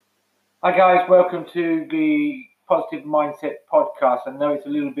Hi guys, welcome to the Positive Mindset Podcast. I know it's a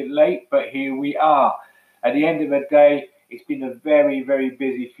little bit late, but here we are. At the end of the day, it's been a very, very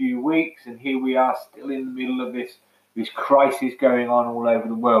busy few weeks, and here we are still in the middle of this crisis going on all over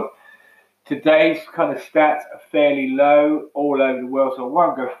the world. Today's kind of stats are fairly low all over the world, so I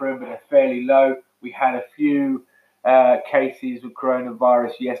won't go through them, but they're fairly low. We had a few cases of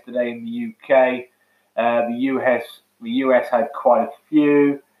coronavirus yesterday in the UK. The US had quite a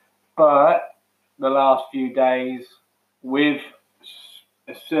few. But the last few days, with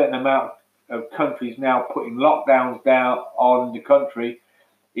a certain amount of countries now putting lockdowns down on the country,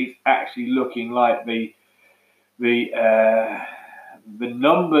 it's actually looking like the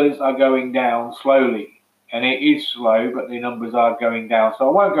numbers are going down slowly, and it is slow, but the numbers are going down. So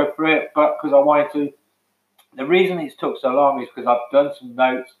I won't go through it, but because I wanted to. The reason it's took so long is because I've done some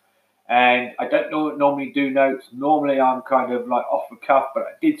notes. And I don't normally do notes. Normally I'm kind of like off the cuff, but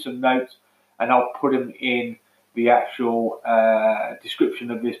I did some notes and I'll put them in the actual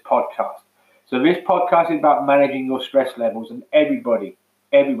description of this podcast. So this podcast is about managing your stress levels, and everybody's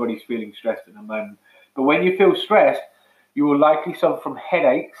feeling stressed at the moment. But when you feel stressed, you will likely suffer from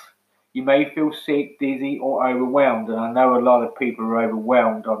headaches. You may feel sick, dizzy, or overwhelmed. And I know a lot of people are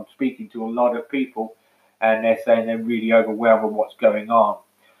overwhelmed. I'm speaking to a lot of people and they're saying they're really overwhelmed with what's going on.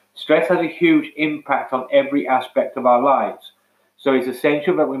 Stress has a huge impact on every aspect of our lives, so it's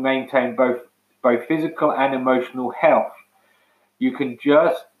essential that we maintain both physical and emotional health. You can't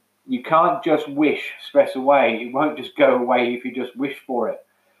just wish stress away. It won't just go away if you just wish for it.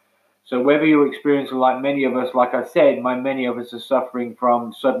 So whether you're experiencing, like many of us, like I said, many of us are suffering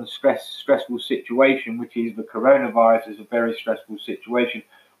from sudden stressful situation, which is the coronavirus is a very stressful situation,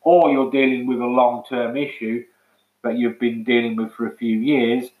 or you're dealing with a long-term issue that you've been dealing with for a few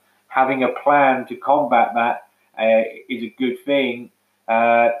years. Having a plan to combat that is a good thing,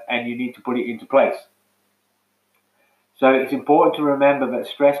 and you need to put it into place. So it's important to remember that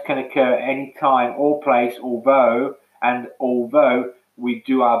stress can occur at any time or place, although we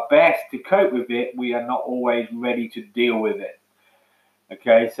do our best to cope with it, we are not always ready to deal with it.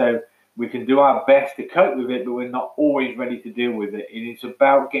 Okay, so we can do our best to cope with it, but we're not always ready to deal with it. And it's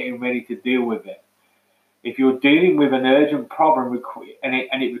about getting ready to deal with it. If you're dealing with an urgent problem and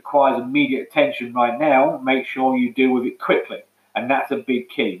it requires immediate attention right now, make sure you deal with it quickly. And that's a big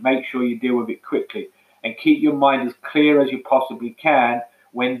key. Make sure you deal with it quickly. And keep your mind as clear as you possibly can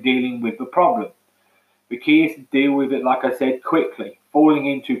when dealing with the problem. The key is to deal with it, like I said, quickly. Falling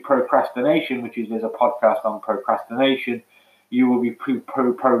into procrastination, there's a podcast on procrastination, you will be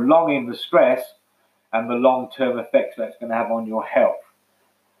prolonging the stress and the long-term effects that's going to have on your health.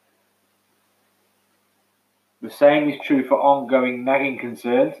 The same is true for ongoing nagging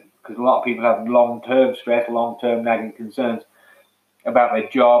concerns, because a lot of people have long-term stress, long-term nagging concerns about their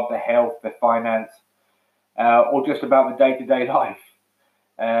job, their health, their finance, or just about the day-to-day life.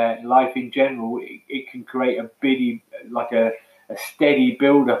 Life in general, it can create a steady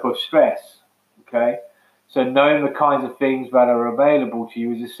build-up of stress. Okay, so knowing the kinds of things that are available to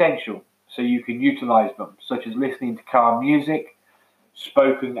you is essential, so you can utilize them, such as listening to calm music,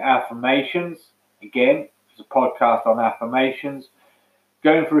 spoken affirmations. Again, there's a podcast on affirmations.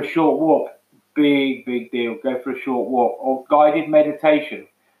 Going for a short walk, big deal. Go for a short walk, or guided meditation.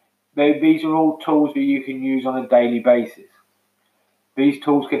 These are all tools that you can use on a daily basis. These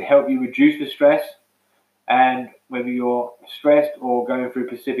tools can help you reduce the stress, and whether you're stressed or going through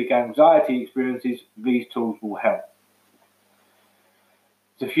specific anxiety experiences, these tools will help.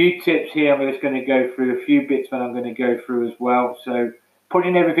 There's a few tips here. I'm just going to go through a few bits that I'm going to go through as well. So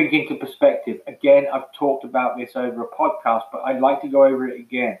putting everything into perspective. Again, I've talked about this over a podcast, but I'd like to go over it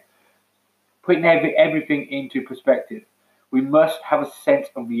again. Putting everything into perspective. We must have a sense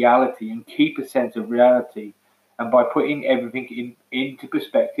of reality and keep a sense of reality. And by putting everything into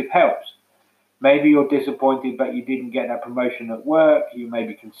perspective helps. Maybe you're disappointed that you didn't get that promotion at work. You may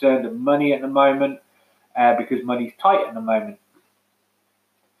be concerned of money at the moment because money's tight at the moment.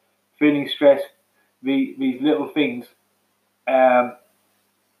 Feeling stressed, these little things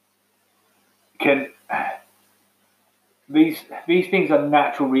these things are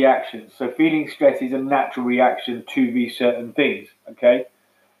natural reactions. So feeling stress is a natural reaction to these certain things. Okay,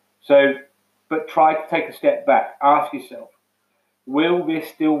 so but try to take a step back. Ask yourself, will this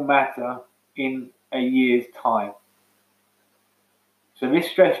still matter in a year's time? So this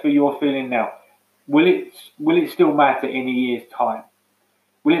stress that you're feeling now, will it still matter in a year's time?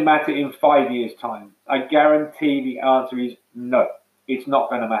 Will it matter in 5 years' time? I guarantee the answer is no. It's not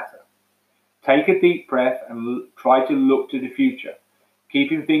going to matter. Take a deep breath and try to look to the future.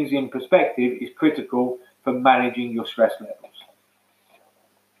 Keeping things in perspective is critical for managing your stress levels.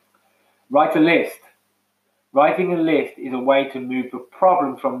 Write a list. Writing a list is a way to move the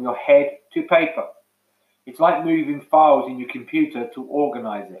problem from your head to paper. It's like moving files in your computer to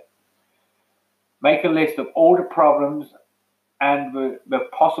organize it. Make a list of all the problems and the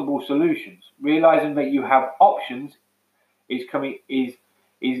possible solutions. Realizing that you have options is going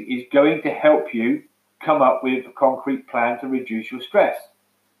to help you come up with a concrete plan to reduce your stress.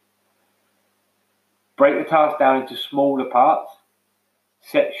 Break the task down into smaller parts,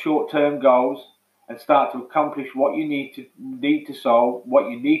 set short-term goals, and start to accomplish what you need to solve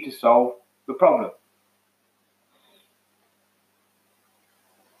the problem.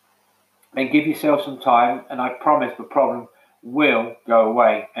 And give yourself some time, and I promise the problem will go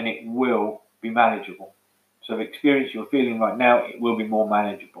away and it will be manageable. So the experience you're feeling right now, it will be more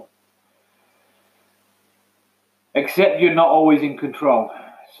manageable. Accept you're not always in control.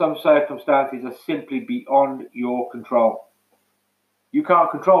 Some circumstances are simply beyond your control. You can't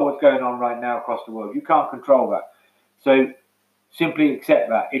control what's going on right now across the world. You can't control that. So simply accept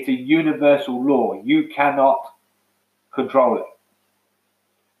that. It's a universal law. You cannot control it.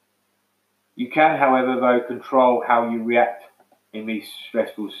 You can, however, though, control how you react in these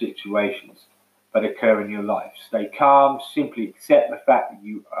stressful situations that occur in your life. Stay calm. Simply accept the fact that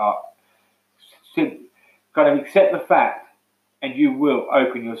you are. Accept the fact, and you will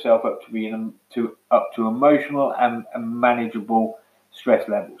open yourself up to emotional and manageable stress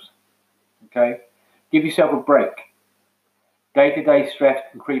levels. Okay, give yourself a break. Day-to-day stress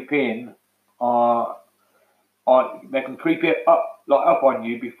can creep in, they can creep it up on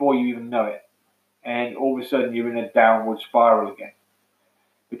you before you even know it, and all of a sudden you're in a downward spiral again.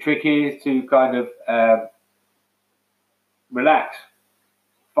 The trick is to kind of relax.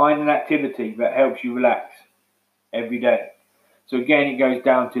 Find an activity that helps you relax every day. So again, it goes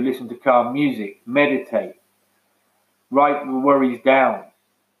down to listen to calm music, meditate, write the worries down.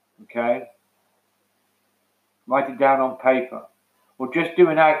 Okay, write it down on paper, or just do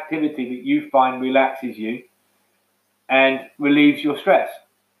an activity that you find relaxes you and relieves your stress.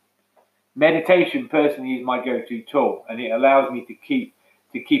 Meditation personally is my go-to tool, and it allows me to keep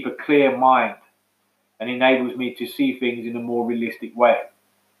a clear mind and enables me to see things in a more realistic way.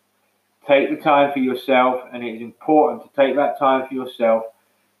 Take the time for yourself, and it is important to take that time for yourself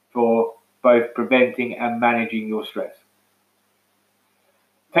for both preventing and managing your stress.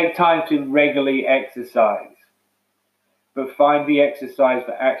 Take time to regularly exercise, but find the exercise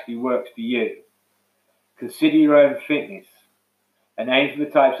that actually works for you. Consider your own fitness and aim for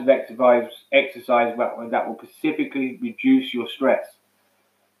the types of exercise that will specifically reduce your stress,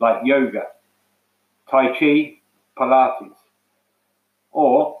 like yoga, Tai Chi, Pilates,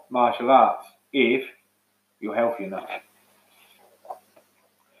 or martial arts, if you're healthy enough.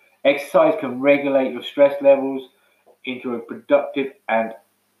 Exercise can regulate your stress levels into a productive and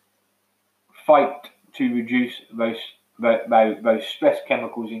fight to reduce those stress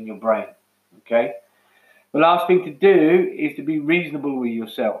chemicals in your brain. Okay. The last thing to do is to be reasonable with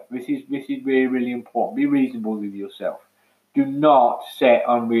yourself. This is really, really important. Be reasonable with yourself. Do not set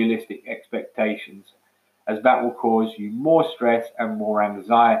unrealistic expectations, as that will cause you more stress and more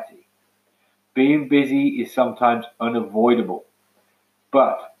anxiety. Being busy is sometimes unavoidable,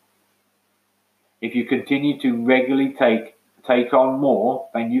 but if you continue to regularly take on more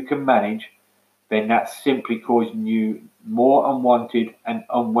than you can manage, then that's simply causing you more unwanted and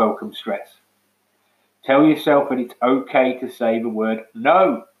unwelcome stress. Tell yourself that it's okay to say the word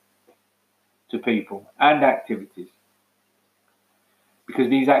no to people and activities, because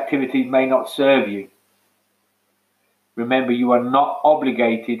these activities may not serve you. Remember, you are not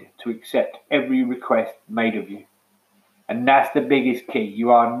obligated to accept every request made of you. And that's the biggest key.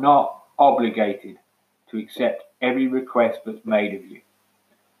 You are not obligated to accept every request that's made of you.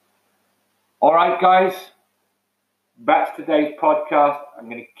 All right, guys, that's today's podcast. I'm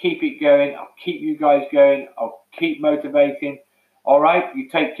going to keep it going. I'll keep you guys going. I'll keep motivating. All right, you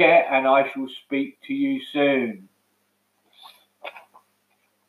take care, and I shall speak to you soon.